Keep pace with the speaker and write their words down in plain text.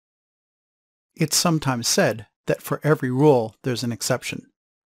It's sometimes said that for every rule there's an exception,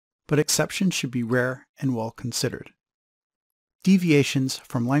 but exceptions should be rare and well considered. Deviations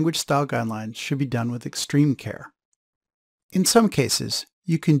from language style guidelines should be done with extreme care. In some cases,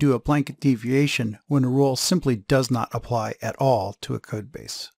 you can do a blanket deviation when a rule simply does not apply at all to a code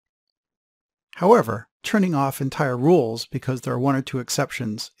base. However, turning off entire rules because there are one or two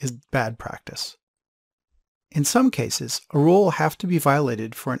exceptions is bad practice. In some cases, a rule will have to be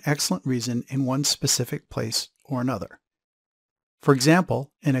violated for an excellent reason in one specific place or another. For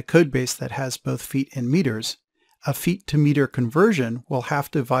example, in a code base that has both feet and meters, a feet to meter conversion will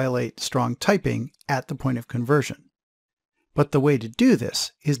have to violate strong typing at the point of conversion. But the way to do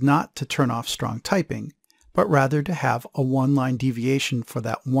this is not to turn off strong typing, but rather to have a one-line deviation for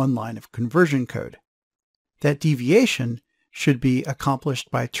that one line of conversion code. That deviation should be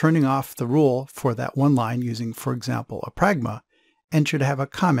accomplished by turning off the rule for that one line using, for example, a pragma, and should have a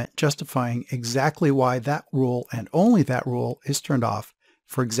comment justifying exactly why that rule and only that rule is turned off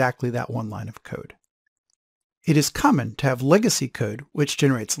for exactly that one line of code. It is common to have legacy code which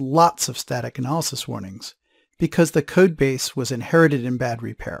generates lots of static analysis warnings because the code base was inherited in bad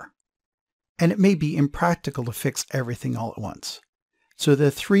repair. And it may be impractical to fix everything all at once. So there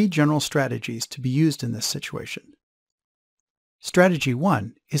are three general strategies to be used in this situation. Strategy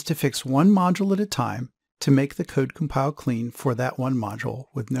 1 is to fix one module at a time to make the code compile clean for that one module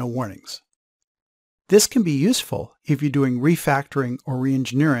with no warnings. This can be useful if you're doing refactoring or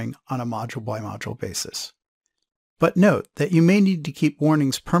reengineering on a module-by-module basis. But note that you may need to keep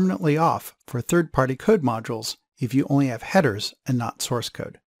warnings permanently off for third-party code modules if you only have headers and not source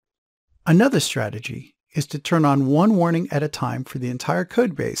code. Another strategy is to turn on one warning at a time for the entire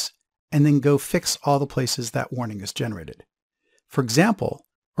code base and then go fix all the places that warning is generated. For example,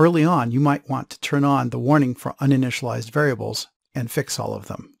 early on you might want to turn on the warning for uninitialized variables and fix all of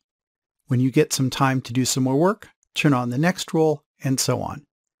them. When you get some time to do some more work, turn on the next rule, and so on.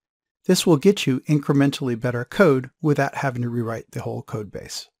 This will get you incrementally better code without having to rewrite the whole code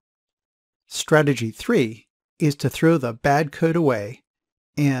base. Strategy 3 is to throw the bad code away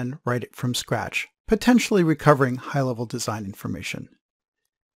and write it from scratch, potentially recovering high-level design information.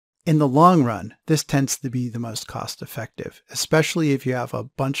 In the long run, this tends to be the most cost-effective, especially if you have a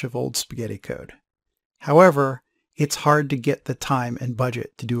bunch of old spaghetti code. However, it's hard to get the time and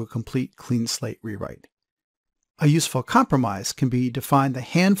budget to do a complete clean slate rewrite. A useful compromise can be to find the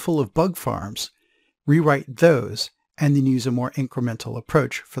handful of bug farms, rewrite those, and then use a more incremental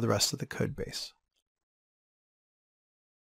approach for the rest of the code base.